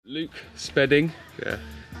Luke Spedding. Yeah.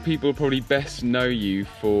 People probably best know you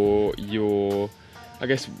for your, I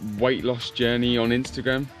guess, weight loss journey on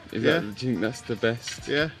Instagram. Is that, do you think that's the best?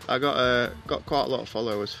 Yeah, I got quite a lot of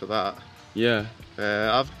followers for that. Yeah.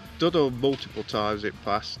 I've done them multiple times in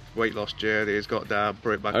past weight loss journeys, got down,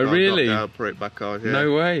 put it back on, really? got down, put it back on. Yeah.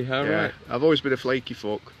 No way, all right. I've always been a flaky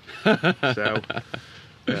fuck. So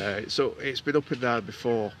it's been up and down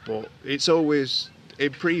before, but it's always,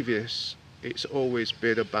 in previous, it's always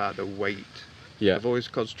been about the weight. Yeah. I've always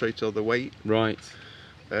concentrated on the weight. Right.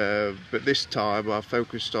 But this time I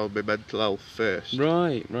focused on my mental health first.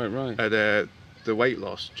 Right. And the weight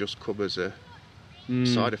loss just come as a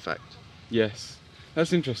side effect. Yes.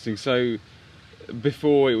 That's interesting. So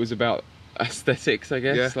before it was about aesthetics, I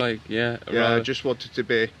guess. Yeah. Like, yeah. Yeah, rather... I just wanted to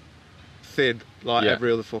be thin, like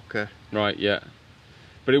every other fucker. Right, yeah.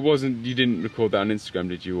 But it wasn't, you didn't record that on Instagram,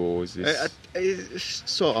 did you? Or was this... It's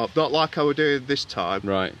sort of, not like I was doing this time.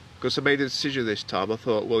 Right. Because I made a decision this time. I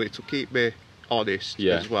thought, well, it'll keep me honest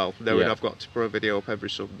as well, knowing I've got to put a video up every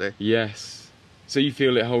Sunday. Yes. So you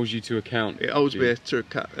feel it holds you to account? It holds me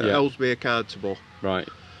holds me accountable. Right.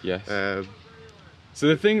 Yes. So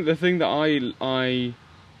the thing that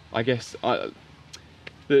I guess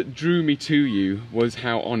that drew me to you was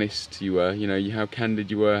how honest you were. You know, how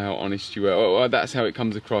candid you were, how honest you were. Oh, that's how it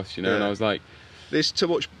comes across, you know. And I was like, there's too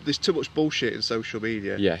much bullshit in social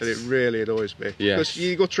media. Yes. And it really annoys me. Yes. Because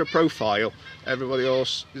you go to a profile, everybody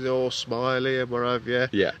is all smiley and what have you.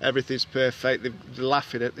 Yeah. Everything's perfect. They're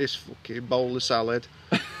laughing at this fucking bowl of salad.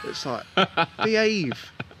 It's like,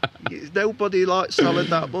 behave. Nobody likes salad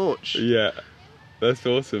that much. Yeah. That's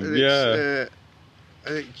awesome. And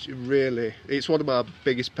it's one of my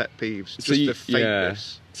biggest pet peeves. Just the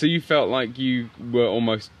fakeness. So you felt like you were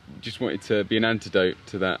almost just wanted to be an antidote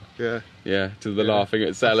to that. Yeah. Yeah, to the laughing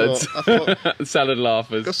at salads. I thought, salad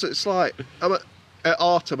laughers. Because it's like, at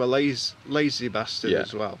art I'm a lazy bastard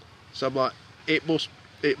as well. So I'm like, it must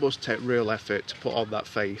take real effort to put on that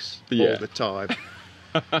face all the time.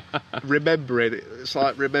 It's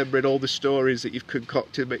like remembering all the stories that you've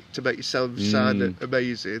concocted to make yourself sound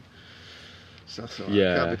amazing. So I thought, I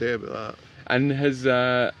can't be doing with that. And has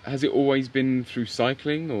it always been through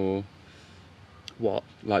cycling, or what?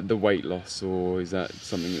 Like the weight loss, or is that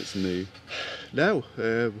something that's new? No,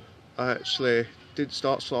 I actually didn't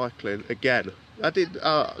start cycling again.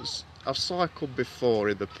 I've cycled before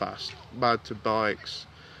in the past, mountain bikes.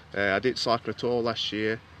 I didn't cycle at all last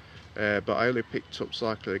year. But I only picked up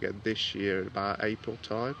cycling again this year in about April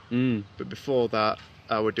time. But before that,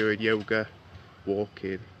 I was doing yoga,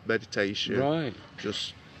 walking, meditation. Right.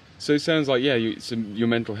 So it sounds like your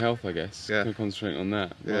mental health, I guess. Yeah. Kind of concentrating on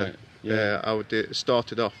that. Yeah. Right. Yeah. I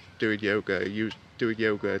started off doing yoga. Doing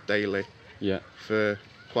yoga daily. Yeah. For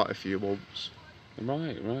quite a few months.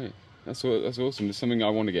 Right. That's awesome. It's something I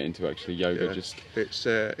want to get into actually. Yoga.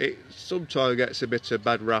 Yeah. It sometimes gets a bit of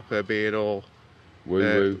bad rap being all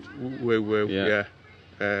woo woo, yeah.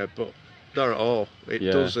 But not at all. It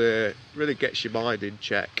does really gets your mind in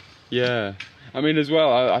check. Yeah, I mean as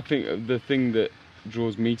well. I think the thing that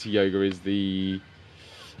draws me to yoga is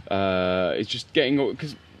it's just getting,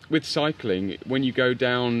 because with cycling, when you go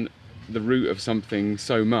down the route of something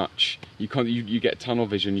so much, you get tunnel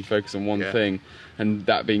vision. You focus on one thing, and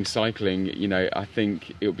that being cycling, you know, I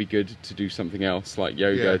think it would be good to do something else like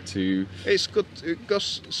yoga. It's good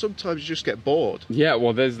because sometimes you just get bored. Yeah,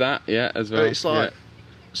 well, there's that. Yeah, as well. But it's like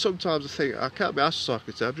sometimes I think I can't be asked to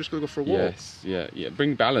cycle today. I'm just going to go for a walk. Yes, yeah.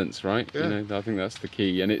 Bring balance, right? Yeah. You know, I think that's the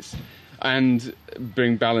key, and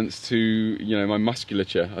bring balance to, you know, my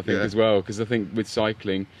musculature. I think as well, because I think with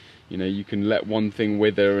cycling, you know, you can let one thing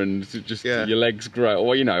wither and just your legs grow,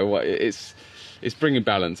 or you know, it's bringing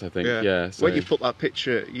balance. I think. Yeah. So. When you put a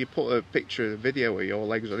picture of a video of your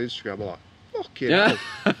legs on Instagram, I'm like, fuck yeah.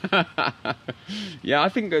 Yeah, I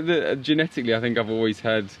think that genetically, I think I've always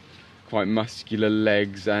had quite muscular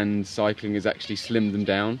legs, and cycling has actually slimmed them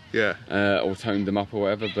down. Yeah. Or toned them up or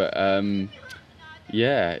whatever. But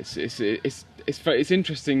yeah, it's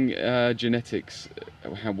interesting genetics,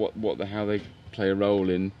 how they play a role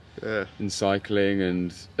in cycling,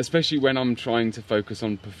 and especially when I'm trying to focus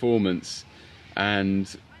on performance, and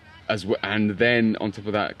then on top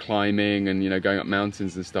of that climbing and, you know, going up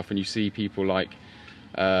mountains and stuff, and you see people like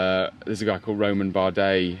there's a guy called Roman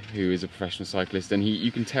Bardet who is a professional cyclist, and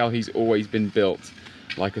you can tell he's always been built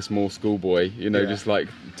like a small schoolboy, you know, just like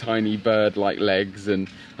tiny bird-like legs, and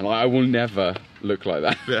I will never look like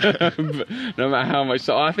that. No matter how much.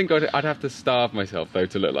 So I think I'd have to starve myself though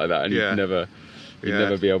to look like that, and you'd never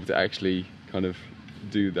be able to actually kind of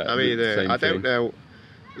do that. I mean, I don't know.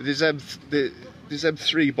 There's there's them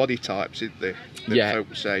 3 body types, isn't there? That Yeah.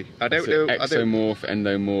 folks say. I don't know. Exomorph,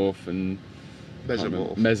 endomorph, and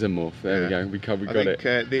Mesomorph. Mesomorph. There we go. We got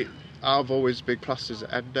it. I've always been classed as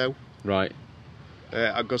endo. Right.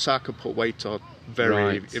 Because I can put weight on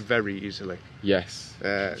very easily. Yes.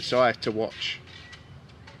 So I have to watch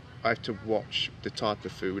the type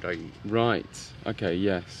of food I eat. Right. Okay.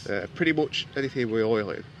 Yes. Pretty much anything with oil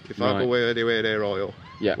in. If I go anywhere near oil,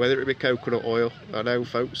 whether it be coconut oil, I know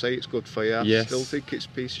folks say it's good for you. I still think it's a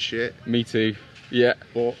piece of shit. Me too. Yeah.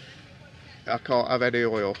 But I can't have any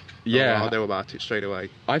oil. Yeah. I know about it straight away.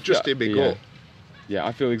 Just in my gut. Yeah,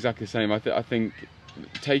 I feel exactly the same. I think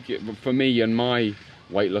take it for me and my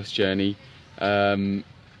weight loss journey.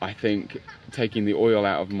 I think taking the oil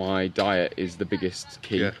out of my diet is the biggest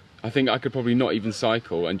key. Yeah. I think I could probably not even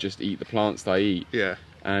cycle and just eat the plants that I eat. Yeah.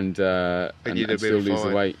 And still lose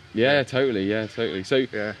the weight. Yeah, totally. Yeah, totally. So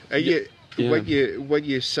yeah. When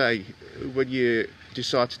you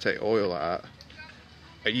decide to take oil out,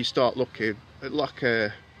 and you start looking at like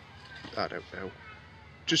I don't know,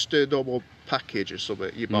 just a normal package or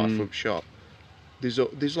something you buy from shop.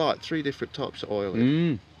 There's like 3 different types of oil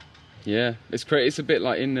in. Yeah, it's great. It's a bit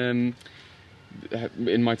like in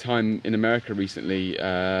my time in America recently.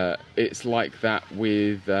 It's like that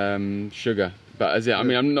with sugar. But I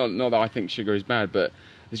mean, I'm not that I think sugar is bad, but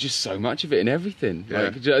there's just so much of it in everything. Yeah.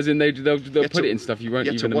 Like, as in they'll put it in stuff you won't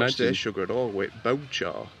even imagine. You have to watch their sugar at all with bone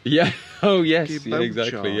char. Yeah. Oh yes. Yeah, bone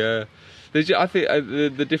exactly. char. Yeah. I think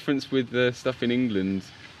the difference with the stuff in England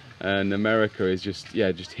and America is just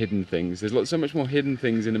hidden things. There's so much more hidden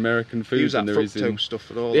things in American food than there is in stuff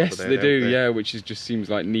and all. Yes, there, they do. Yeah, which just seems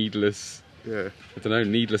like needless. Yeah. I don't know,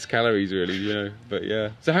 needless calories really. You know. But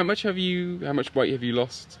yeah. So how much weight have you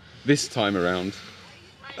lost this time around?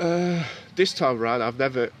 This time around, I've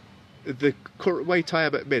never. The current weight I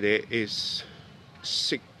am at minute is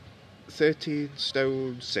 13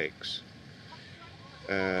 stone 6.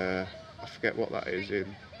 I forget what that is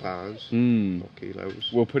in pounds or kilos.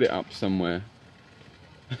 We'll put it up somewhere.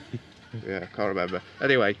 Yeah, I can't remember.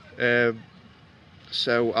 Anyway,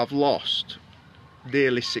 so I've lost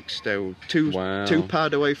nearly 6 stone. 2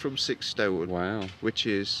 pound away from 6 stone. Wow. Which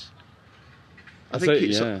is, I think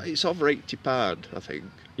it's over £80. I think.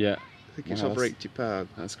 Yeah. I think it's over £80.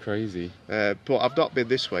 That's crazy. But I've not been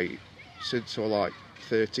this weight since I was like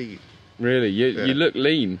 13. Really? You look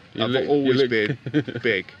lean. I've always been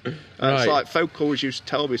big. And it's like folk always used to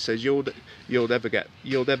tell me, says you'll never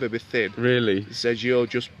be thin. Really? It says you're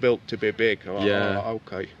just built to be big. I'm like,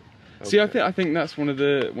 okay. See, I think that's one of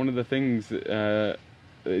the things that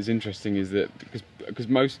is interesting is that because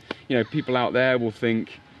most people out there will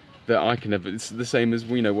think that I can never. It's the same as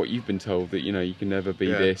what you've been told, that you can never be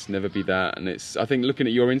this, never be that, and I think looking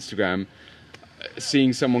at your Instagram,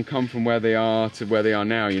 seeing someone come from where they are to where they are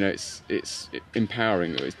now, it's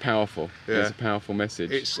empowering. It's powerful. Yeah. It's a powerful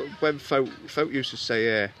message. It's when folk used to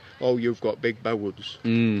say, "Oh, you've got big bones,"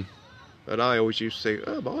 and I always used to think,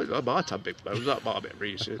 "Oh, I might have big bones. That might be a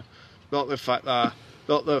reason." Not the fact that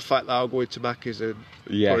I'm going to Macca's and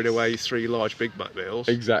putting away 3 large Big Mac meals.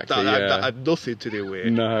 Exactly. That had nothing to do with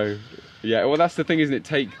it. No. Yeah. Well, that's the thing,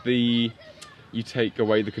 isn't it? You take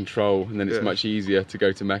away the control, and then it's much easier to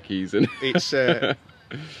go to Mackey's. And it's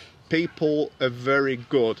people are very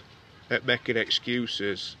good at making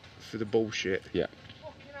excuses for the bullshit. Yeah,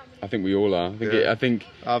 I think we all are. I think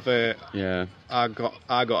I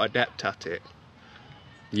got adept at it.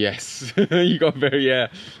 Yes, you got very I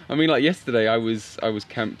mean, like yesterday, I was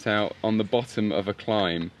camped out on the bottom of a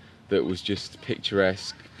climb that was just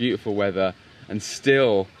picturesque, beautiful weather, and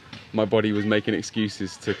still my body was making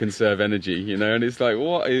excuses to conserve energy, and it's like,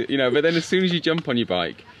 what, but then as soon as you jump on your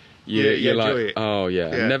bike, you're like, it. Oh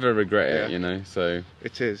yeah, never regret it, so.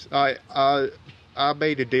 It is. I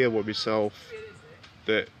made a deal with myself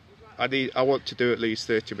that I want to do at least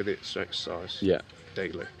 30 minutes exercise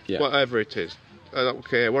daily, whatever it is. I don't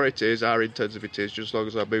care what it is, how intensive it is, just as long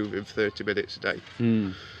as I'm moving for 30 minutes a day.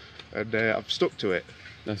 And I've stuck to it.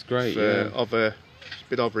 That's great. It's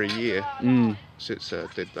been over a year since I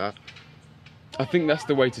did that. I think that's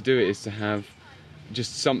the way to do it, is to have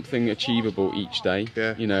just something achievable each day.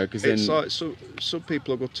 Yeah. Because then... It's like some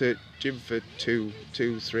people go to gym for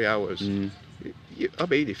 2-3 hours. I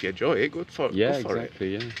mean, if you enjoy it, good for it. Yeah,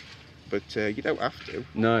 exactly, yeah. But you don't have to.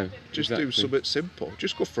 No, Just do something simple.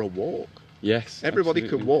 Just go for a walk. Yes, everybody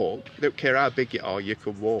absolutely. Can walk. Don't care how big you are, you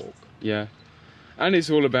can walk. Yeah, and it's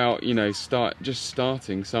all about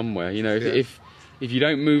starting somewhere. If you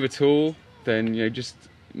don't move at all, then just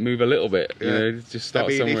move a little bit. Just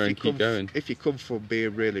start somewhere and keep going. If you come from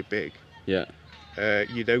being really big, you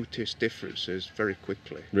notice differences very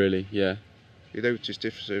quickly. Really, yeah. You notice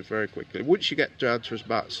differences very quickly. Once you get down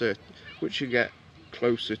to once you get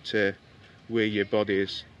closer to where your body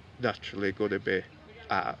is naturally going to be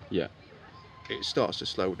at, yeah, it starts to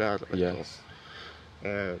slow down a little. yes,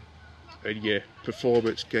 and your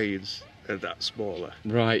performance gains are that smaller.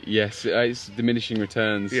 right, yes, it's diminishing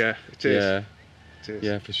returns. Yeah, it is. Yeah, it is.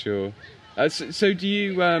 yeah, for sure. So do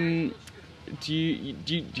you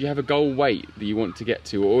have a goal weight that you want to get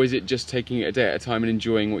to, or is it just taking it a day at a time and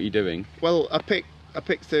enjoying what you're doing? Well, I picked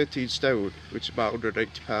 13 stone, which is about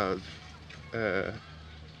 £180,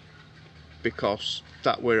 because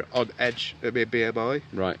that were on edge of my BMI.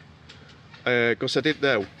 Right. Because I didn't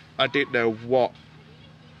know what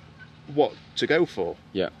to go for.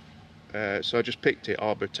 Yeah. So I just picked it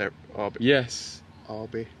Yes.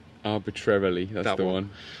 Arbitrarily, that's that the one.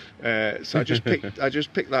 So I just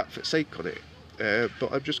picked that for sake on it.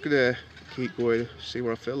 But I'm just gonna keep going, see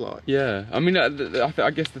what I feel like. Yeah. I mean, I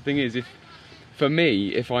guess the thing is, for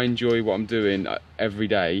me, if I enjoy what I'm doing every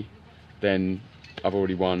day, then I've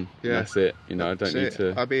already won. Yeah. That's it. You know, I don't need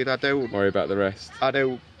to. I mean, I don't worry about the rest. I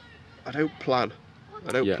don't plan.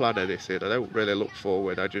 I don't plan anything. I don't really look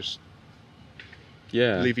forward. I just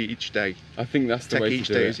live it each day. I think that's the way to do it.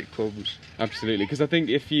 Take each day as it comes. Absolutely, because I think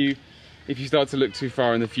if you start to look too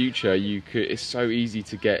far in the future, it's so easy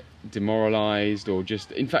to get demoralised, or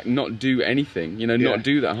just, in fact, not do anything. You know, not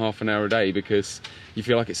do that half an hour a day because you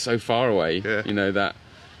feel like it's so far away. Yeah. You know that.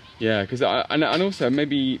 Yeah, because and also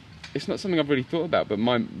maybe it's not something I've really thought about, but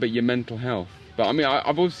your mental health. But I mean,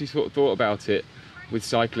 I've obviously thought about it with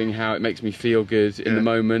cycling, how it makes me feel good in the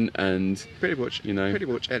moment, and pretty much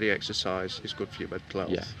any exercise is good for your mental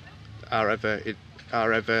health. Yeah.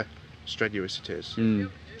 However strenuous it is.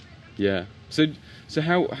 Yeah. So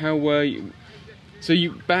how were you? So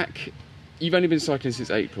you've only been cycling since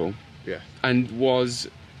April. Yeah. And was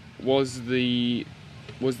the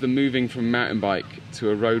moving from mountain bike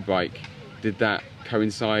to a road bike, did that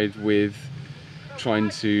coincide with trying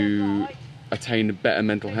to attain a better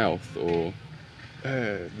mental health, or?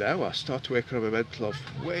 No, I started working on my mental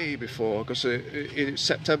health way before, because in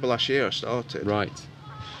September last year I started. Right.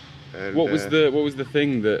 And, what was the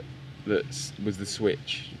thing that was the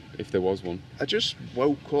switch, if there was one? I just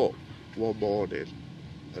woke up one morning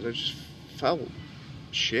and I just felt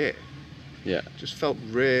shit. Yeah. Just felt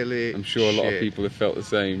really I'm sure a lot shit. of people have felt the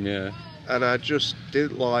same, yeah. And I just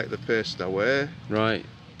didn't like the person I were. Right.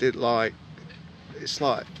 It's like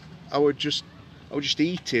I was just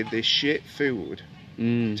eating this shit food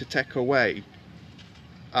to take away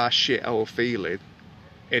our shit I was feeling,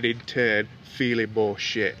 and in turn feeling more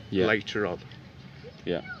shit later on.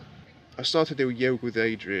 Yeah. I started doing yoga with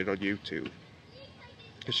Adrian on YouTube,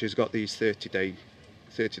 because she's got these 30-day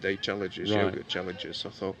challenges, yoga challenges. I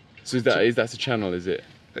thought. So that's a channel, is it?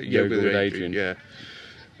 Yoga with Adrian. Yeah.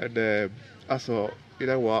 And I thought, you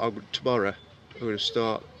know what? Tomorrow I'm going to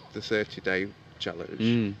start the 30-day challenge,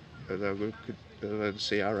 and I'm going to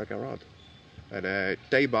see how I go on. And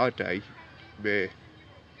day by day,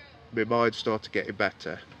 my mind started getting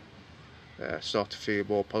better. Started to feel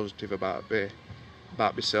more positive about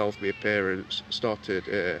myself, my appearance.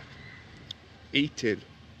 Started eating.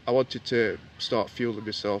 I wanted to start fueling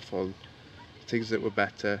myself on things that were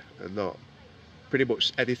better, and not pretty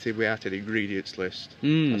much anything we had an ingredients list.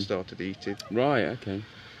 I started eating. Right. Okay.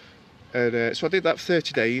 And so I did that for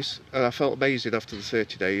 30 days, and I felt amazing after the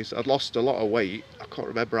 30 days. I'd lost a lot of weight. I can't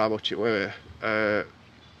remember how much it were,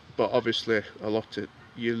 but obviously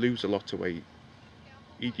you lose a lot of weight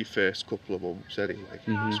in your first couple of months anyway,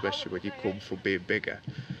 especially when you come from being bigger.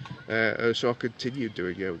 So I continued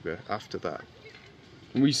doing yoga after that.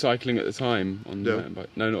 And were you cycling at the time on the mountain bike?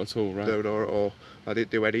 No, not at all, right? No, not at all. I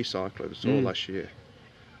didn't do any cycling at all last year.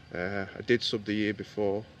 I did some the year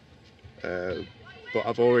before, but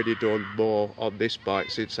I've already done more on this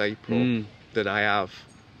bike since April than I have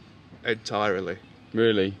entirely.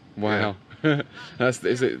 Really? Wow. Yeah.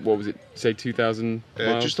 What was it, say 2,000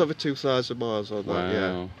 miles? Just over 2,000 miles on that,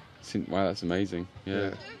 yeah. Wow, that's amazing.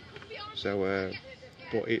 Yeah. So,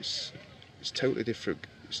 but it's totally different.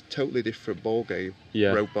 It's a totally different ball game.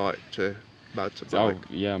 Yeah. Road bike to mountain bike. Oh,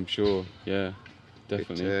 yeah, I'm sure. Yeah,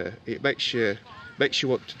 definitely. It makes you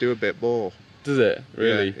want to do a bit more. Does it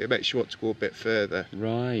really? Yeah, it makes you want to go a bit further.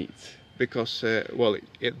 Right. Because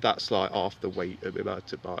that's like half the weight of a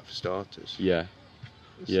mountain bike for starters. Yeah.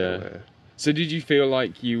 So did you feel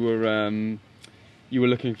like you were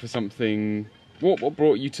looking for something? What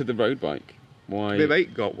brought you to the road bike? Why? My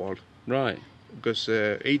mate got one. Right. Because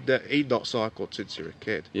he'd not cycled since he was a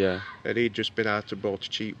kid. Yeah. And he'd just been out and bought a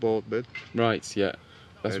cheap Boardman. Right. Yeah.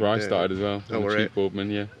 That's where I started as well. On a cheap Boardman.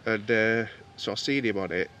 Yeah. And So I seen him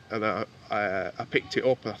on it, and I picked it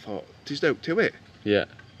up, and I thought, there's no to it. Yeah.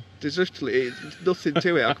 There's literally nothing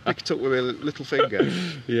to it. I can pick it up with my little finger.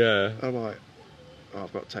 Yeah. I'm like, oh,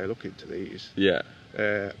 I've got to take a look into these. Yeah.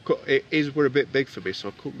 Were a bit big for me, so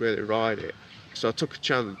I couldn't really ride it. So I took a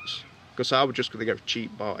chance, because I was just going to get a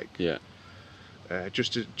cheap bike. Yeah.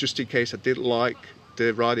 Just in case I didn't like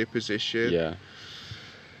the riding position. Yeah.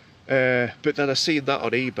 But then I seen that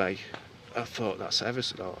on eBay. I thought, that's ever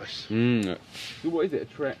so nice. What is it, a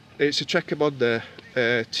Trek? It's a Trek on the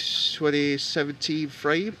 2017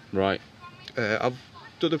 frame. Right. I've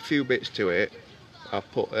done a few bits to it. I've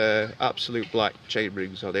put absolute black chain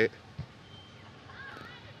rings on it.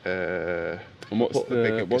 And what's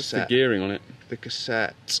the gearing on it? The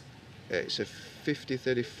cassette, it's a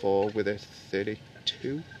 50-34 with a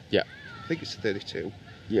 32. Yeah. I think it's a 32.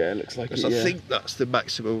 Yeah, it looks like it. I think that's the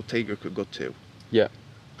maximum Tiger could go to. Yeah.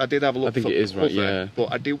 I did have a look. I think it is right. Yeah.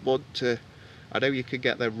 But I didn't want to. I know you can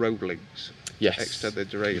get them road links. Yes. Extended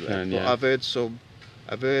derailleur. But yeah. I've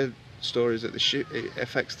heard stories that it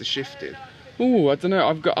affects the shifting. Oh, I don't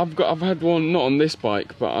know. I've had one not on this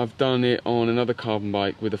bike, but I've done it on another carbon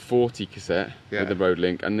bike with a 40 cassette with a road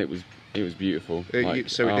link, and it was beautiful. So it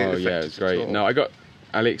didn't affect it was great. No, I got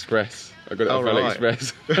AliExpress. I got it off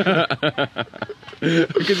AliExpress.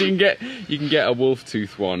 Because you can get a wolf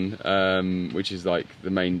tooth one, which is like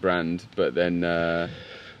the main brand, but then I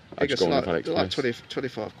just got one off AliExpress. Like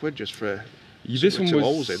 25 quid just for this one was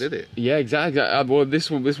holes in, isn't it? Yeah, exactly. Well,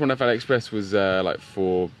 this one off AliExpress was like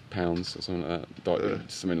 £4 or something like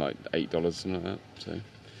that. Something like $8, something like that. So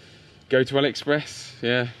go to AliExpress,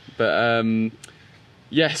 yeah. But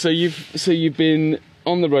yeah. So you've been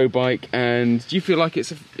on the road bike, and do you feel like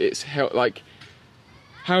it's like,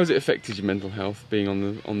 how has it affected your mental health being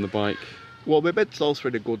on the bike? Well, my mental health were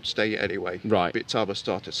in a good state anyway. Right. By the time I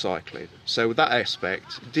started cycling, so that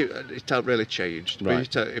aspect it hasn't really changed. Right.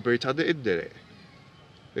 But it did it.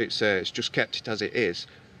 It's just kept it as it is.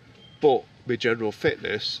 But my general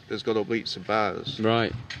fitness has gone up leaps and bounds.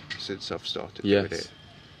 Right. Since I've started doing it.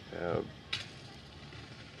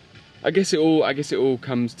 I guess it all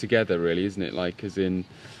comes together, really, isn't it? Like, as in,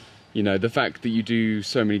 you know, the fact that you do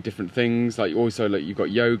so many different things. Like, also, like, you've got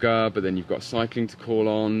yoga, but then you've got cycling to call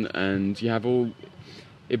on, and you have all.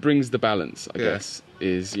 It brings the balance, I guess.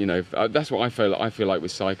 Is, you know, that's what I feel like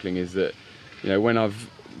with cycling, is that, you know, when I've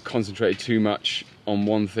concentrated too much on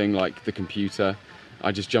one thing, like the computer,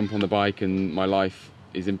 I just jump on the bike and my life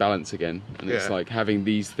is in balance again. And it's like having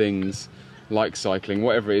these things, like cycling,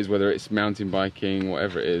 whatever it is, whether it's mountain biking,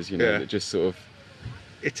 whatever it is, you know, that just sort of.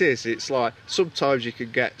 It is. It's like sometimes you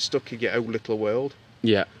can get stuck in your own little world.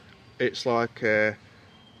 Yeah. It's like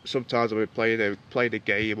sometimes I'll be playing a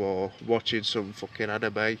game or watching some fucking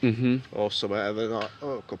anime or something, and then like,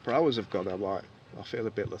 oh, a couple of hours have gone. I'm like, I feel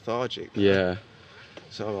a bit lethargic. Yeah.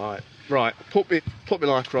 So I'm like, right, put me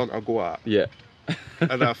like on, I'll go out. Yeah.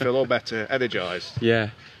 And I feel all better, energised. Yeah.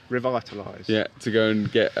 Revitalised. Yeah, to go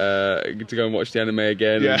and watch the anime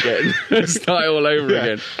again and start it all over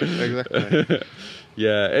again. Exactly.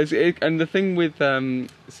 Yeah, and the thing with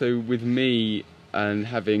with me and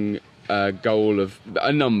having a goal of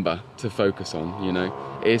a number to focus on, you know,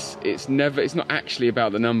 it's not actually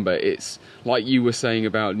about the number. It's like you were saying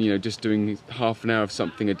about, you know, just doing half an hour of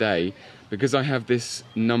something a day. Because I have this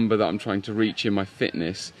number that I'm trying to reach in my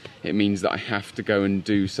fitness, it means that I have to go and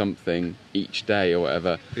do something each day or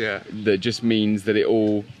whatever. Yeah. That just means that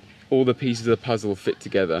all the pieces of the puzzle fit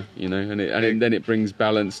together, you know, and then it brings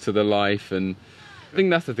balance to the life. And I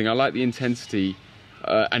think that's the thing. I like the intensity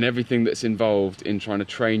and everything that's involved in trying to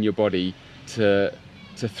train your body to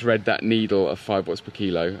thread that needle of 5 watts per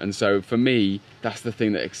kilo. And so for me, that's the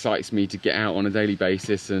thing that excites me to get out on a daily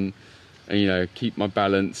basis and you know, keep my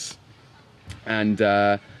balance. And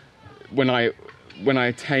when I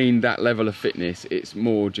attain that level of fitness, it's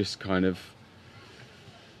more just kind of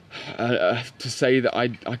to say that I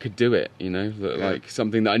could do it, you know, like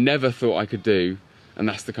something that I never thought I could do. And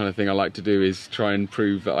that's the kind of thing I like to do, is try and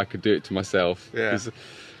prove that I could do it to myself. Yeah.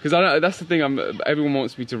 Because I know that's the thing. Everyone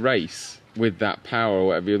wants me to race with that power or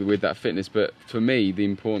whatever, with that fitness. But for me, the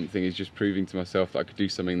important thing is just proving to myself that I could do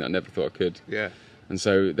something that I never thought I could. Yeah. And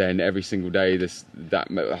so then every single day, that's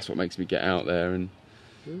what makes me get out there and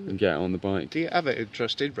get on the bike. Do you have an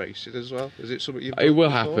interest in racing as well? Is it something you've done? It will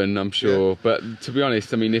happen, I'm sure. Yeah. But to be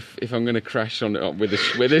honest, I mean, if I'm going to crash on it with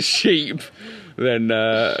a sheep, then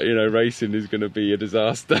you know, racing is going to be a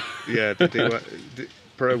disaster. Yeah,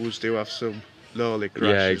 pros do have some gnarly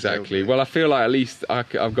crashes. Yeah, exactly. Well, I feel like at least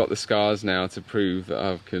I've got the scars now to prove that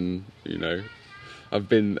I can, you know, I've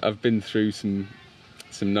been through some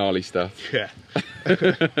some gnarly stuff. Yeah.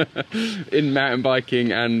 In mountain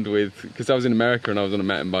biking and because I was in America and I was on a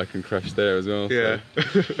mountain bike and crashed there as well. Yeah.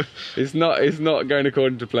 So it's not going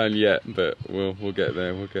according to plan yet, but we'll get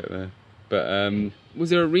there. We'll get there. But was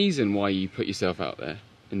there a reason why you put yourself out there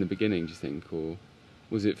in the beginning, do you think, or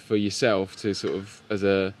was it for yourself to sort of as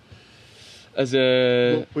a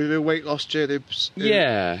with a weight loss journey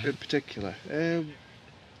in particular?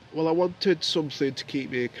 Well, I wanted something to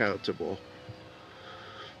keep me accountable.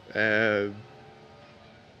 But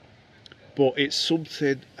it's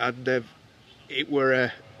something, and it were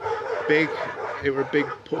a big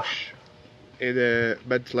push in a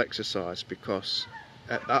mental exercise, because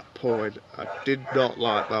at that point I did not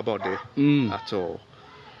like my body at all,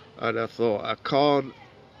 and I thought I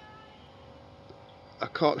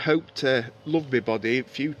can't hope to love my body in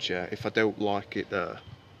future if I don't like it now.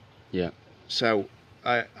 Yeah. So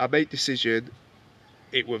I made a decision.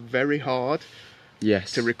 It was very hard.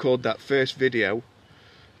 Yes. To record that first video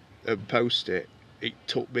and post it. It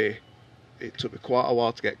took me quite a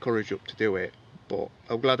while to get courage up to do it, but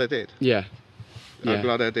I'm glad I did. Yeah. I'm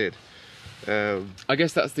glad I did. I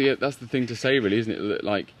guess that's the thing to say, really, isn't it?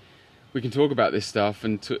 Like, we can talk about this stuff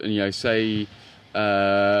and say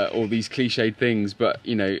all these cliched things, but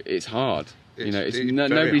it's hard.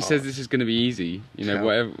 Nobody hard. Says this is going to be easy.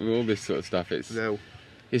 Whatever, all this sort of stuff. It's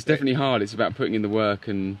definitely hard. It's about putting in the work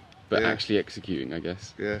but actually executing, I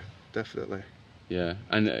guess. Yeah, definitely. Yeah,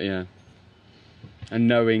 and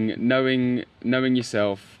knowing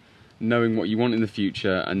yourself, knowing what you want in the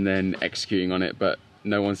future, and then executing on it. But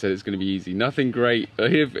no one said it's going to be easy. Nothing great.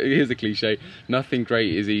 Here's a cliche. Nothing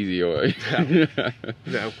great is easy. Or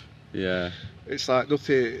no. Yeah. It's like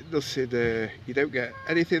nothing. You don't get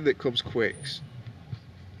anything that comes quick.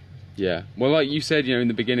 Yeah. Well, like you said, in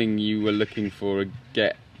the beginning, you were looking for a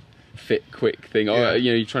get fit quick thing. Or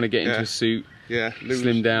you're trying to get into a suit. Yeah.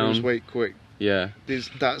 Slim down. Lose weight quick. Yeah.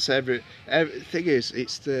 That's every thing is.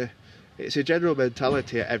 It's a general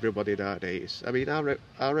mentality of everybody nowadays. I mean, how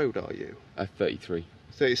old are you? 33.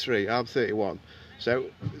 33. I'm 31. So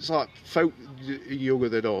it's like folk younger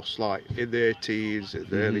than us, like in their teens, in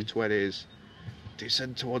their early 20s, they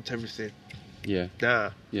tend to want everything. Yeah.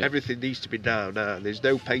 Nah. Yeah. Everything needs to be now. There's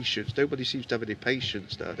no patience. Nobody seems to have any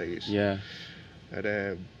patience nowadays. Yeah.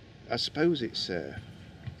 And I suppose it's a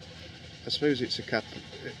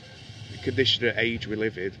condition of age we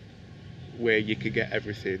live in, where you can get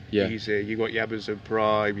everything easy. You got your Amazon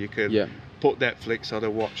Prime. You can put Netflix on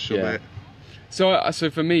and watch something. So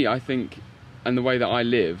for me, I think, and the way that I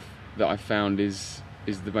live, that I found is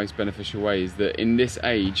the most beneficial way, is that in this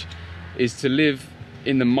age, is to live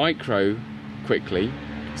in the micro quickly.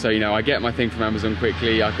 So I get my thing from Amazon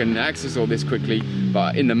quickly, I can access all this quickly,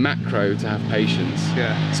 but in the macro to have patience.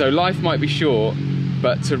 Yeah. So life might be short,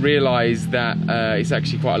 but to realise that it's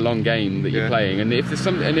actually quite a long game that you're playing, and if there's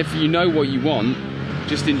something, and if you know what you want,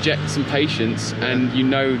 just inject some patience, and you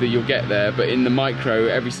know that you'll get there. But in the micro,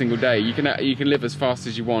 every single day, you can live as fast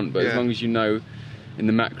as you want, but as long as you know in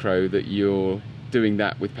the macro that you're doing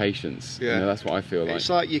that with patience. That's what I feel like. It's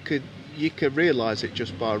like you can realise it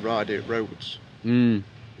just by riding roads.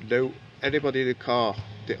 No, anybody in a car,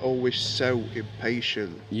 they're always so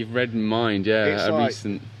impatient. You've read mind,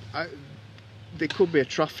 recent. There could be a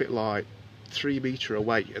traffic light 3 metres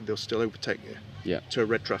away and they'll still overtake you. Yeah. To a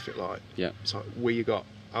red traffic light. Yeah. It's like, where you got?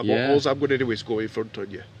 All I'm going to do is go in front on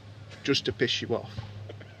you, just to piss you off.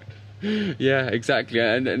 Yeah, exactly,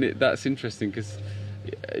 and that's interesting, because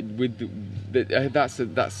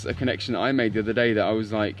that's a connection that I made the other day, that I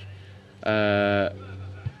was like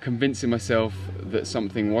convincing myself that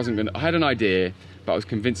something wasn't going to. I had an idea, but I was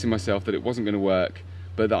convincing myself that it wasn't going to work,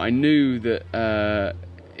 but that I knew that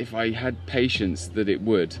if I had patience, that it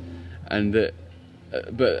would, and that.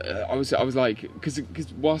 But I was like, because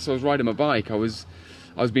whilst I was riding my bike, I was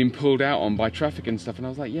being pulled out on by traffic and stuff, and I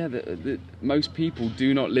was like, most people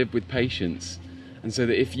do not live with patience, and so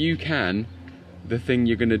that if you can, the thing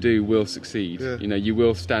you're going to do will succeed. You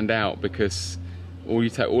will stand out, because all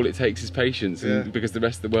it takes is patience, and because the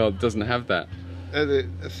rest of the world doesn't have that. And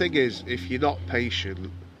the thing is, if you're not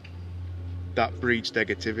patient, that breeds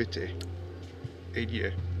negativity in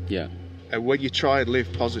you. Yeah. And when you try and live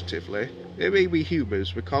positively, I mean, we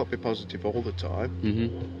humans, we can't be positive all the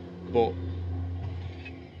time. But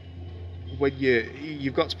when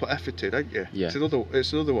you've got to put effort in, haven't you? Yeah.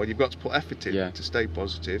 It's another one. You've got to put effort in to stay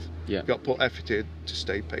positive. Yeah. You've got to put effort in to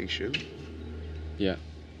stay patient. Yeah.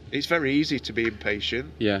 It's very easy to be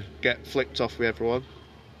impatient. Yeah. Get flipped off with everyone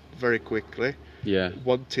very quickly. Yeah.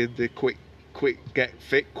 Wanting the quick quick, get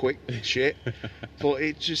fit, quick shit, but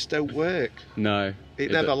it just don't work. No,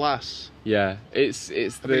 it never lasts. Yeah, it's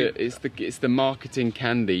the marketing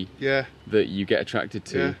candy. Yeah. That you get attracted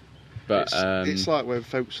to. Yeah. But it's like when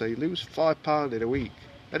folks say lose £5 in a week.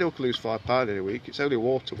 Anyone can lose £5 in a week. It's only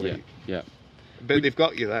water weight. Yeah. But they've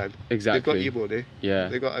got you then. Exactly. They've got your money. Yeah.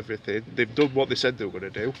 They've got everything. They've done what they said they were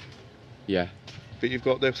going to do. Yeah. But you've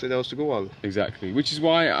got nothing else to go on. Exactly. Which is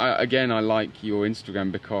why I like your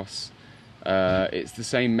Instagram, because it's the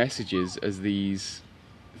same messages as these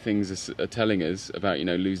things are telling us about, you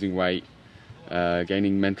know, losing weight,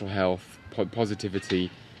 gaining mental health,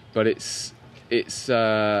 positivity, but it's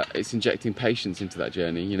injecting patience into that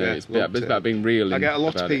journey. You know, it's about being real. I get a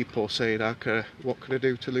lot of people saying, "What can I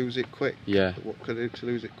do to lose it quick?" Yeah. What can I do to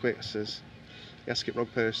lose it quick? I says, "You ask it wrong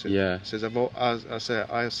person." Yeah. I says,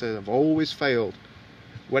 I've always failed.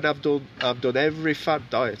 When I've done every fad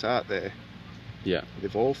diet out there. Yeah.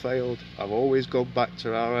 They've all failed. I've always gone back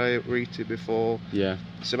to how I were eating before. Yeah.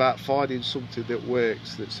 It's about finding something that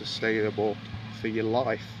works, that's sustainable for your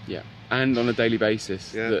life. Yeah. And on a daily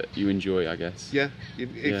basis that you enjoy, I guess. Yeah.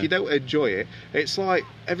 If you don't enjoy it, it's like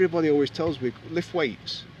everybody always tells me, lift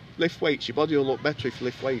weights. Lift weights. Your body will look better if you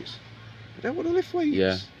lift weights. I don't want to lift weights.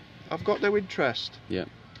 Yeah. I've got no interest. Yeah.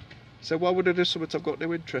 So why would I do something I've got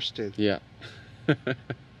no interest in? Yeah.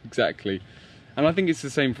 Exactly. And I think it's the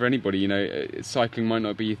same for anybody, you know, cycling might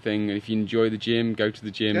not be your thing. If you enjoy the gym, go to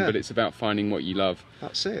the gym, but it's about finding what you love.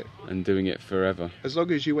 That's it. And doing it forever. As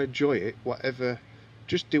long as you enjoy it, whatever,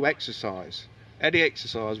 just do exercise. Any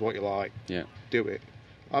exercise, what you like, do it.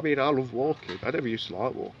 I mean, I love walking. I never used to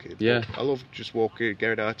like walking. Yeah. I love just walking,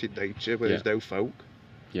 going out in nature where there's no folk.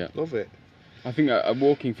 Yeah. Love it. I think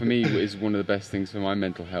walking for me is one of the best things for my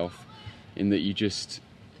mental health, in that you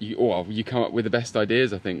come up with the best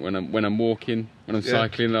ideas. I think when I'm walking, when I'm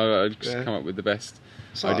cycling, I just come up with the best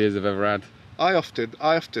ideas I've ever had. I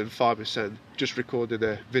often find myself just recording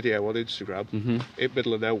a video on Instagram in the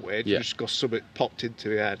middle of nowhere. Just got something popped into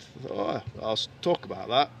my head. I'll talk about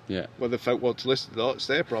that. Yeah. Whether folk want to listen or not, it's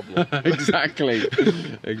their problem. Exactly.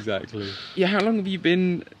 Exactly. Yeah. How long have you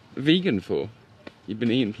been vegan for? You've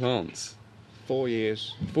been eating plants. 4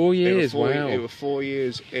 years. 4 years. Wow. It was 4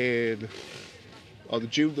 years on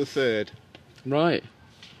June the 3rd. Right.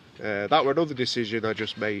 That was another decision I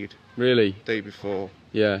just made. Really? The day before.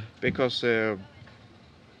 Yeah. Because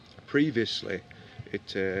previously,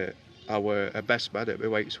 I were a best man at my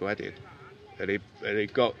mate's wedding, and he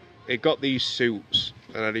got these suits,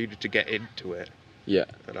 and I needed to get into it. Yeah.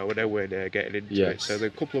 And I was nowhere near getting into it. So then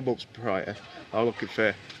a couple of months prior, I was looking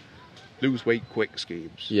for lose weight quick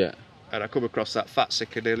schemes. Yeah. And I come across that Fat,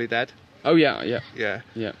 Sick and Nearly Dead. Oh yeah.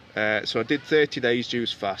 So I did 30 days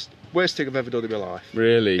juice fast. Worst thing I've ever done in my life.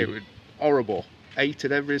 Really? It was horrible. Ate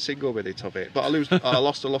every single minute of it, but I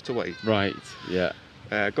lost a lot of weight. Right. Yeah.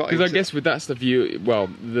 Because I guess with that stuff,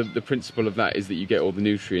 the principle of that is that you get all the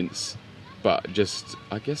nutrients, but just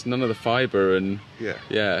I guess none of the fibre and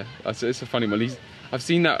It's a funny one. I've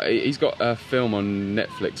seen that he's got a film on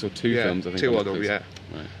Netflix, or two films I think. Two of them, yeah.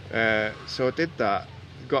 Right. So I did that.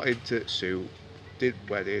 Got into suit, did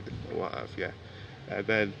wedding, what have you, and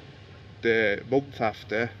then the month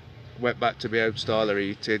after went back to my own style of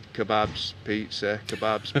eating: kebabs, pizza,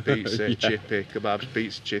 chippy, kebabs,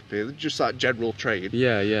 pizza, chippy, just that general trade.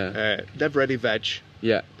 Yeah. Never any veg.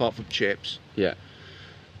 Yeah. Apart from chips. Yeah.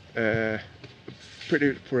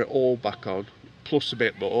 Pretty put it all back on, plus a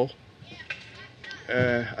bit more.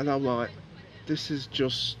 And I'm like, this is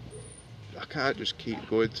just, I can't just keep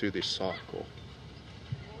going through this cycle.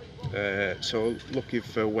 So looking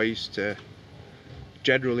for ways to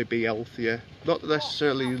generally be healthier, not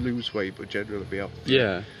necessarily lose weight, but generally be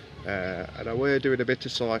healthier. Yeah. And I were doing a bit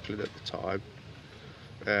of cycling at the time,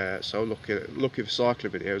 so looking for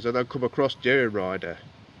cycling videos, and I come across Darren Ryder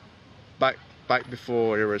back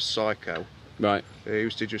before he was psycho. Right. He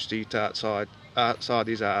used to just eat outside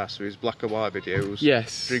his house with his black and white videos.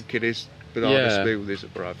 Yes. Drinking his banana smoothies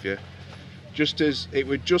and what have you. It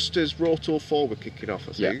was just as Raw Tour 4 were kicking off,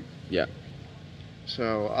 I think. Yeah.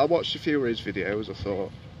 So I watched a few of his videos. I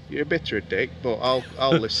thought, you're a bit of a dick, but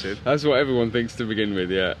I'll listen. That's what everyone thinks to begin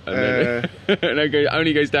with, yeah. And then it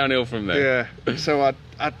only goes downhill from there. Yeah. So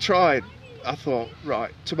I tried. I thought,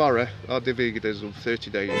 right, tomorrow I'll do veganism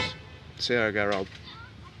 30 days. See how I go on.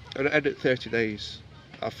 And at the end of 30 days,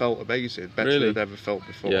 I felt amazing, better than I'd ever felt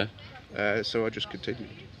before. Yeah. So I just continued.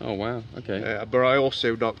 Oh wow, okay. But I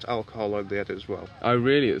also knocked alcohol on the head as well. Oh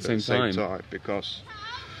really? At the same time? Because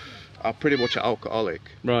I'm pretty much an alcoholic.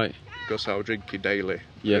 Right. Because I was drinking daily.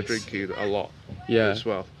 Yes. I was drinking a lot. Yeah. As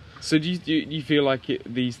well. So do you feel like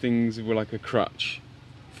these things were like a crutch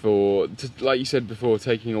for, like you said before,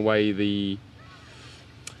 taking away the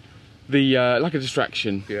like a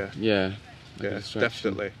distraction. Yeah. Yeah. Like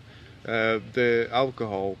definitely. The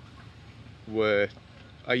alcohol,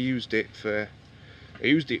 I used it for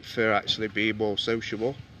actually being more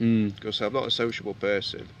sociable, because I'm not a sociable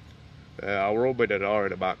person. I were all in an hour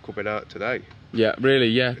about coming out today. Yeah, really.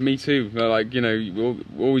 Yeah, me too. Like, you know, we've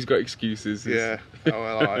always got excuses. Yeah. I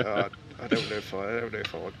don't know if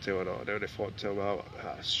I want to or not. I don't know if I want to.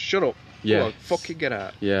 Shut up. Yeah. Come on, fucking get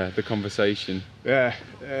out. Yeah, the conversation. Yeah.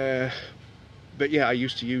 But yeah, I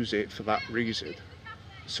used to use it for that reason,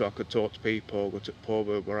 so I could talk to people, go to the pub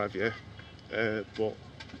or wherever. But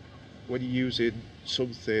when you're using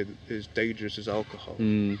something as dangerous as alcohol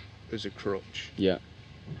as a crutch, yeah,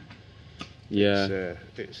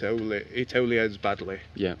 it only ends badly.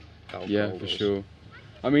 Yeah, alcohol for sure.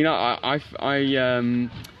 I mean, I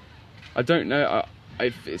don't know.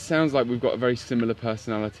 It sounds like we've got a very similar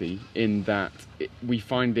personality in that we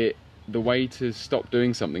find it. The way to stop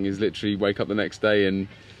doing something is literally wake up the next day and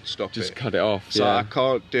just cut it off. So I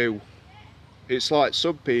can't do. It's like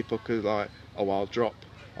some people could like, I'll drop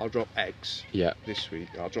eggs. Yeah. This week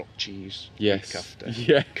I'll drop cheese. Yes. Week after.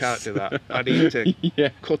 Yes. Can't do that. I need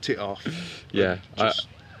to cut it off. Yeah. Just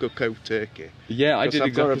go cold turkey. Yeah, I did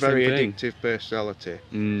exactly the same thing. I've got a very addictive personality.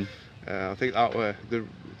 I think that were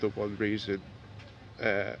the one reason.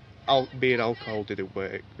 Me and alcohol didn't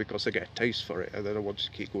work, because I get a taste for it and then I want to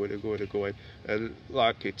keep going and going and going, and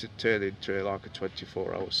like it turned into like a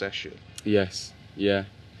 24-hour session. Yes. Yeah.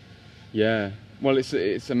 Well,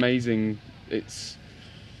 it's amazing. It's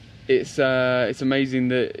amazing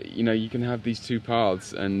that, you know, you can have these two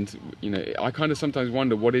paths, and you know, I kind of sometimes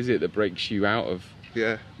wonder what is it that breaks you out of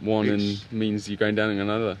one and means you're going down in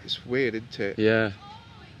another. It's weird, isn't it? Yeah.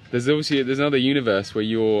 There's another universe where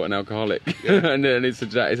you're an alcoholic, and it's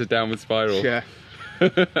a downward spiral. Yeah.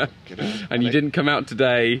 And you didn't come out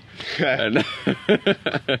today. And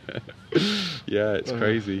yeah, it's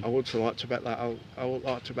crazy. I would like to bet that. I would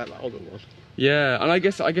like to bet that other one. Yeah, and I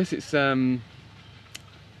guess it's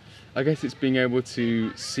being able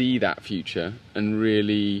to see that future and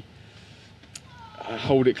really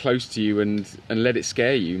hold it close to you and let it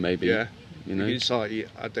scare you, maybe. Yeah. You know? It's like,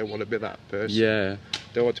 I don't want to be that person. Yeah.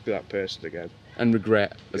 Don't want to be that person again. And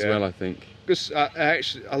regret as well, I think. Because I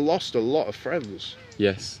lost a lot of friends.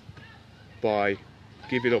 Yes. By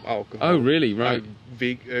giving up alcohol. Oh, really? Right.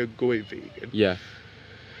 And going vegan. Yeah.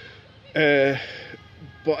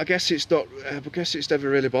 But I guess it's not. I guess it's never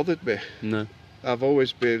really bothered me. No. I've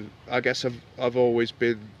always been. I guess I've always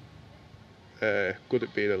been good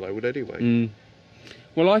at being alone anyway.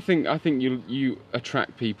 Well, I think you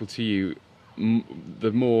attract people to you.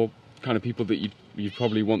 The more kind of people that you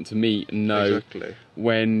probably want to meet and know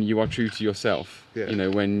when you are true to yourself. Yeah. You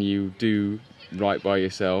know, when you do right by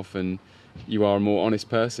yourself and you are a more honest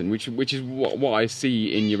person, which is what I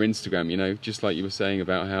see in your Instagram. You know, just like you were saying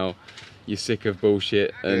about how you're sick of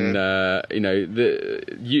bullshit, and you know,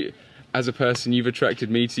 as a person, you've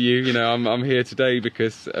attracted me to you. You know, I'm here today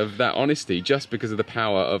because of that honesty, just because of the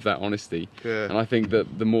power of that honesty. Yeah. And I think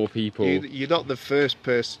that the more people... You're not the first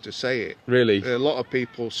person to say it. Really? A lot of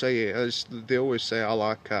people say it. They always say, I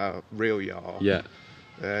like how real you are. Yeah.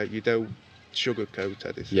 You don't sugarcoat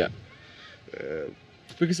anything. Yeah.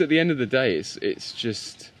 Because at the end of the day, it's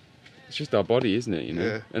just our body, isn't it? You know?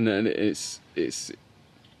 Yeah. And it's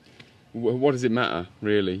what does it matter,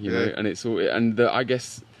 really? You know? And it's all... And I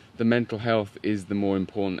guess... the mental health is the more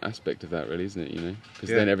important aspect of that, really, isn't it? You know, because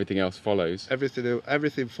then everything else follows.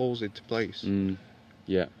 Everything falls into place.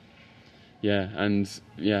 Yeah, and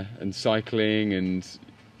cycling and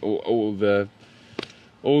all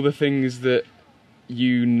the things that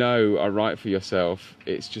you know are right for yourself.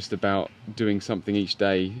 It's just about doing something each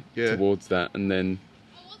day towards that, and then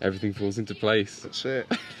everything falls into place. That's it.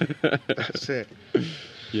 That's it.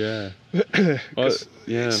 Yeah.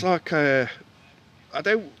 It's like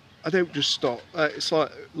I don't just stop. It's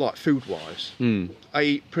like food wise. I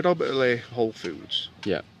eat predominantly whole foods.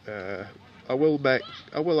 Yeah. I will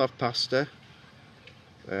have pasta.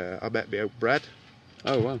 I make my own bread.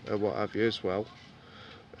 Oh wow. And what have you as well.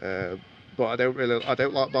 But I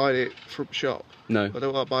don't like buying it from shop. No. I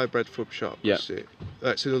don't like buying bread from shop. Yeah.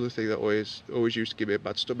 That's another thing that always used to give me a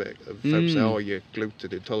bad stomach. And folks say, "Oh, you're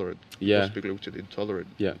gluten intolerant." Yeah. You must be gluten intolerant.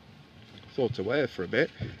 Yeah. Thought away for a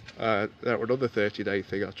bit. That was another 30-day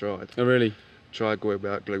thing I tried. Oh really? Tried going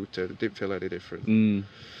without gluten. It didn't feel any different.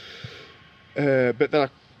 But then I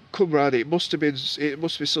come round. It must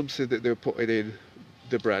be something that they were putting in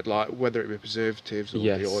the bread, like whether it be preservatives or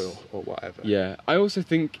the oil or whatever. Yeah. I also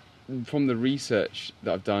think from the research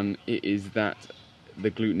that I've done, it is that the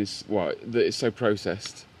gluten is that it's so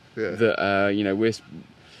processed. that you know,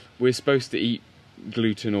 we're supposed to eat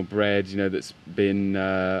gluten or bread, you know, that's been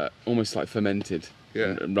almost like fermented,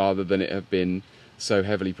 rather than it have been so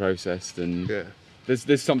heavily processed. And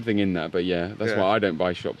there's something in that, but that's why I don't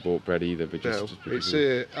buy shop bought bread either. But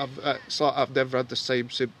it's like I've never had the same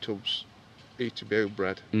symptoms eating my own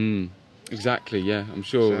bread. Exactly. Yeah, I'm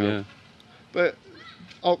sure. So, but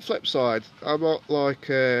on the flip side, I'm not like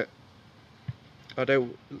I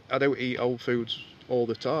don't eat old foods all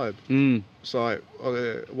the time. It's like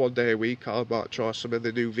one day a week I might try some of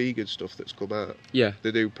the new vegan stuff that's come out. Yeah.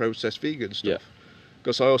 The new processed vegan stuff.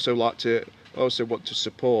 Because I also want to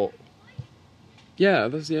support. Yeah,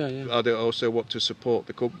 I also want to support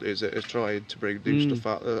the companies that are trying to bring new stuff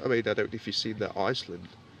out. I mean, I don't know if you've seen that Iceland.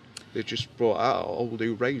 They just brought out a whole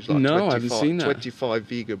new range, like no, I haven't seen that. 25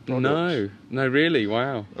 vegan products. No, really,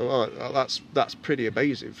 wow. That's pretty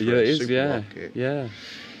amazing for a supermarket. Yeah.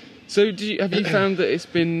 So, have you found that it's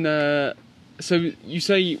been? So you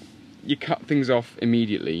say you cut things off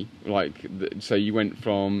immediately, like so you went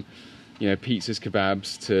from, you know, pizzas,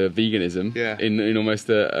 kebabs to veganism in almost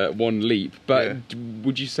a one leap. But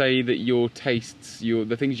would you say that your tastes,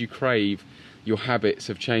 the things you crave, your habits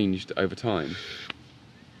have changed over time?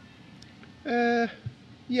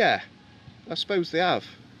 Yeah, I suppose they have.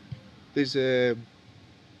 There's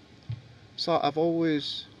so I've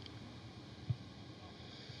always.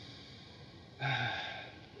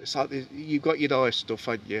 It's like you've got your nice stuff,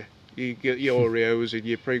 haven't you? You get your Oreos and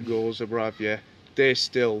your Pringles and what have you. They're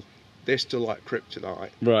still like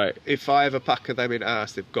kryptonite. Right. If I have a pack of them in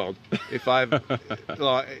house, they've gone. If I've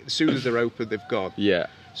like as soon as they're open, they've gone. Yeah.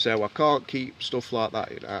 So I can't keep stuff like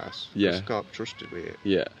that in house. Yeah. I can't trust it with it.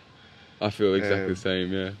 Yeah. I feel exactly the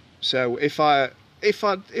same. Yeah. So if I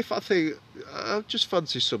think I just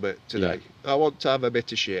fancy something today, I want to have a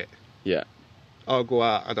bit of shit. Yeah. I'll go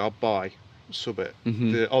out and I'll buy something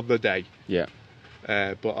on the day. Yeah.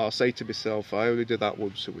 But I'll say to myself, I only do that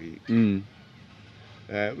once a week.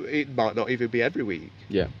 It might not even be every week.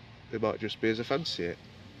 Yeah. It might just be as I fancy it.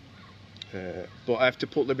 But I have to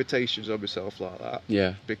put limitations on myself like that.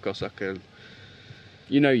 Yeah. Because I can.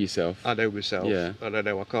 You know yourself. I know myself. Yeah. And I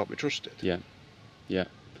know I can't be trusted. Yeah. Yeah.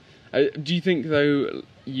 Do you think though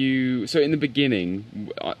so in the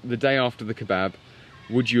beginning, the day after the kebab,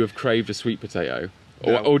 would you have craved a sweet potato?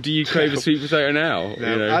 No. Or do you crave a sweet potato now?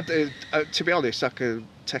 No, you know? To be honest, I can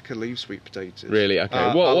take and leave sweet potatoes. Really?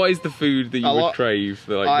 Okay. What is the food that you would crave?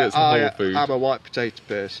 That's whole food. I'm a white potato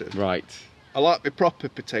person. Right. I like my proper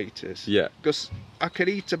potatoes. Yeah. Because I can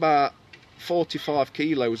eat about 45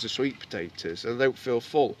 kilos of sweet potatoes and I don't feel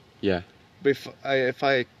full. Yeah. But if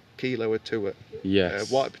I eat a kilo or two of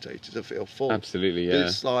white potatoes, I feel full. Absolutely, yeah.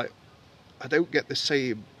 It's like I don't get the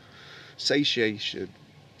same satiation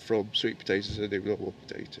from sweet potatoes as I do normal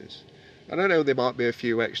potatoes. And I know there might be a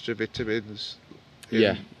few extra vitamins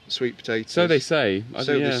in sweet potatoes. So they say.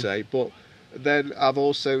 They say. But then I've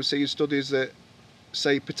also seen studies that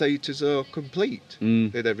say potatoes are complete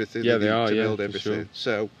in everything. Yeah, they are. To build everything. Sure.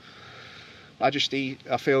 So I just eat.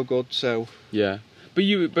 I feel good. So yeah.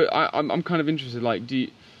 But I'm kind of interested. Like, do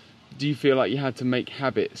you feel like you had to make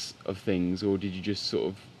habits of things, or did you just sort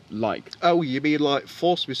of like? Oh, you mean like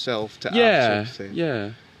force myself to have something?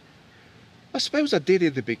 Yeah. I suppose I did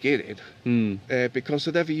in the beginning because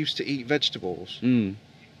I never used to eat vegetables.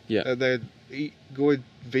 Yeah. And then going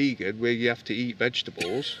vegan where you have to eat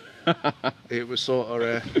vegetables, it was sort of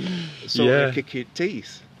a kicking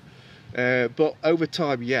teeth. But over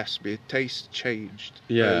time, yes, my taste changed.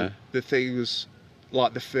 Yeah. The things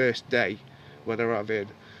like the first day when I'm having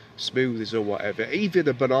smoothies or whatever, even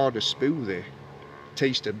a banana smoothie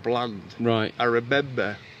tasted bland. Right. I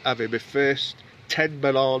remember having my first 10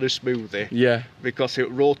 banana smoothie. Yeah. Because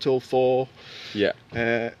it raw till 4. Yeah.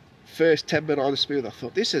 First 10 banana smoothie, I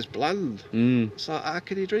thought, this is bland. It's like, how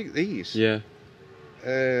can you drink these? Yeah.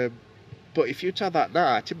 But if you have that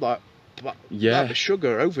night, it's like a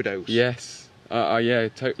sugar overdose. Yes. Yeah,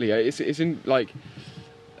 totally. It's in like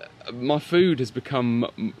my food has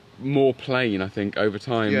become more plain, I think, over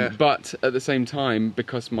time. Yeah. But at the same time,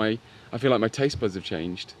 because I feel like my taste buds have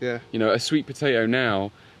changed. Yeah. You know, a sweet potato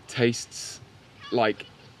now tastes like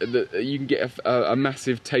you can get a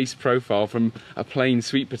massive taste profile from a plain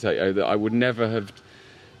sweet potato that I would never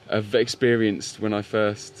have experienced when I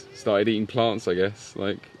first started eating plants, I guess.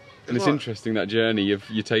 And it's interesting, that journey of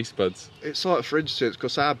your taste buds. It's like, for instance,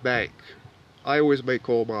 because I always make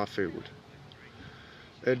all my food.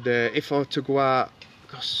 And if I were to go out,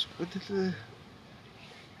 gosh,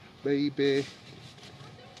 maybe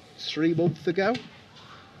 3 months ago,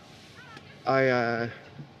 I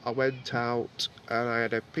went out and I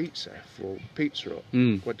had a pizza from Pizza Hut.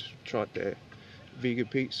 Went to try it there. vegan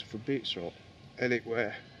pizza from Pizza Hut, and it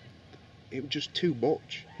was just too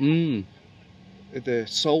much. The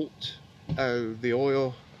salt and the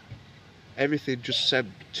oil, everything just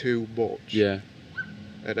seemed too much. Yeah.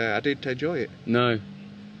 And I didn't enjoy it. No.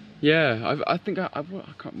 Yeah, I think I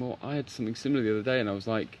can't remember. I had something similar the other day, and I was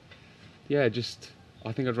like, yeah,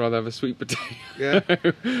 I think I'd rather have a sweet potato. Yeah.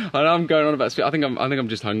 And I'm going on about sweet. I think I'm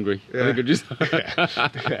just hungry. Yeah. I think I'm just.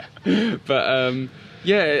 Yeah. But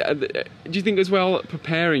yeah, do you think as well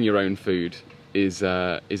preparing your own food is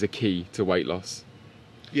a key to weight loss?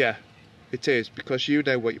 Yeah, it is, because you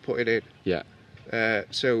know what you're putting in. Yeah.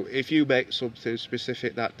 So if you make something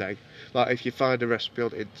specific that day, like if you find a recipe on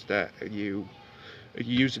the internet and you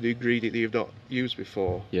use an ingredient that you've not used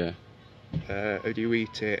before, yeah, and you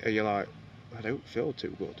eat it and you're like, I don't feel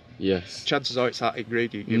too good. Yes. Chances are it's that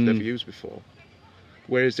ingredient you've never used before.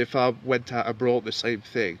 Whereas if I went out and brought the same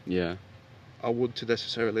thing, yeah, I wouldn't have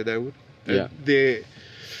necessarily known. Yeah.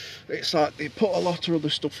 It's like they put a lot of other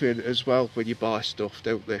stuff in as well when you buy stuff,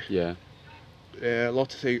 don't they? Yeah. A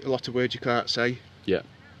lot of words you can't say. Yeah.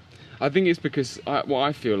 I think it's because what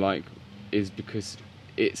I feel like is because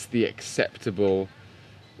it's the acceptable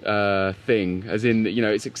thing, as in, you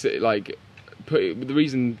know, it's like the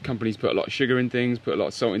reason companies put a lot of sugar in things, put a lot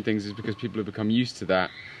of salt in things, is because people have become used to that.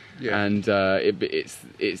 Yeah. And it's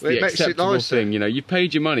the acceptable thing, you know. You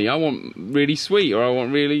paid your money. I want really sweet, or I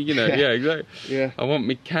want really, you know, yeah, exactly. Yeah. I want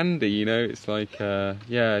me candy, you know. It's like,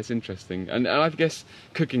 yeah, it's interesting. And I guess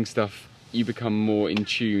cooking stuff, you become more in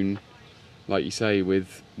tune, like you say,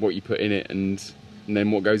 with what you put in it, and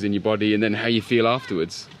then what goes in your body, and then how you feel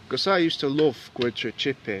afterwards. Because I used to love going to a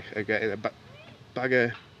chippy and getting a bag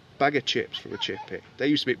of chips from a chippy. They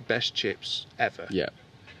used to be the best chips ever. Yeah.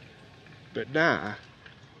 But now,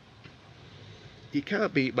 you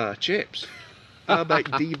can't beat my chips. I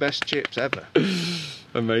make the best chips ever.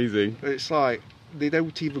 Amazing. It's like, they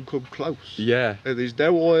don't even come close. Yeah. And there's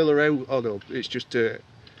no oil around on them. It's just a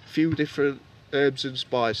few different herbs and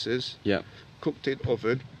spices. Yeah. Cooked in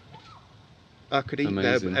oven. I could eat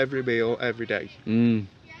them every meal, every day.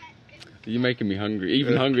 You're making me hungry.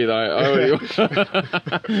 Even hungry though.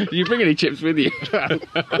 Do you bring any chips with you?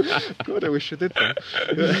 God, I wish I did that.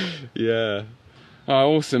 Yeah.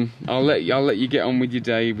 Oh, awesome. I'll let you get on with your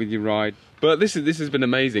day, with your ride. But this has been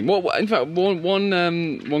amazing. In fact,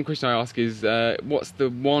 one question I ask is, what's the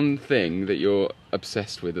one thing that you're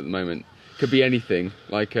obsessed with at the moment? Could be anything,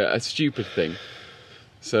 like a stupid thing.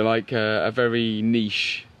 So like a very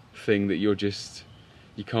niche thing that you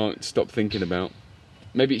can't stop thinking about.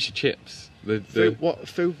 Maybe it's your chips.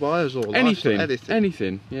 Food-wise or anything?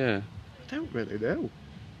 Anything, yeah. I don't really know.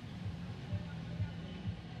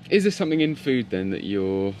 Is there something in food then that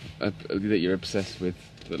you're obsessed with,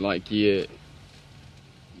 that like you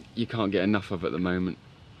can't get enough of at the moment?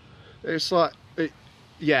 It's like,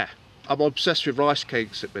 yeah, I'm obsessed with rice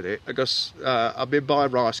cakes at the minute. I guess I've been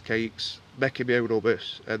buying rice cakes, making my own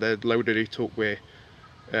hummus, and then loading it up with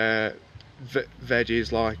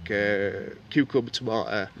veggies like cucumber,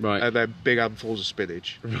 tomato, right, and then big handfuls of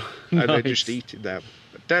spinach, nice. And then just eating them.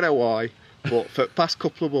 I don't know why, but for the past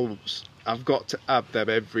couple of months, I've got to have them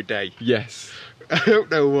every day. Yes. I don't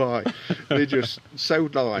know why. They're just so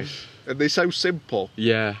nice. And they're so simple.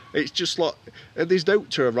 Yeah. It's just like, and there's no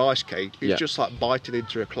to a rice cake. It's just like biting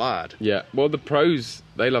into a cloud. Yeah. Well, the pros,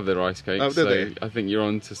 they love their rice cakes. Oh, do they? I think you're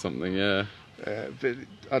onto something, yeah. But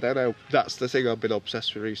I don't know. That's the thing I've been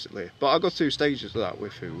obsessed with recently. But I've got 2 stages of that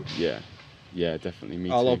with food. Yeah. Yeah, definitely.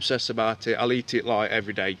 Me I'll too. obsess about it. I'll eat it like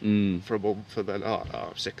every day for a month, and then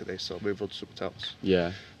I'm sick of this. I'll move on to something else.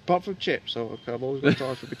 Yeah. Apart from chips, I've always got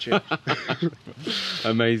time for the chips.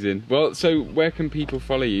 Amazing. Well, so where can people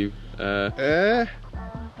follow you? You're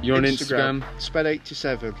on Instagram.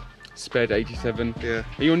 Sped87. Sped87. Yeah.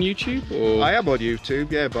 Are you on YouTube? Or? I am on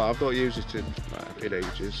YouTube, yeah, but I've not used it in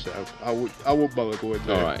ages, so I wouldn't bother going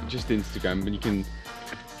there. All right, just Instagram, and you can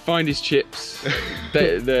find his chips.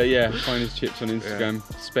 Find his chips on Instagram.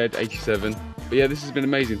 Yeah. Sped87. But yeah, this has been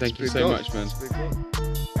amazing. Thank you so much, man.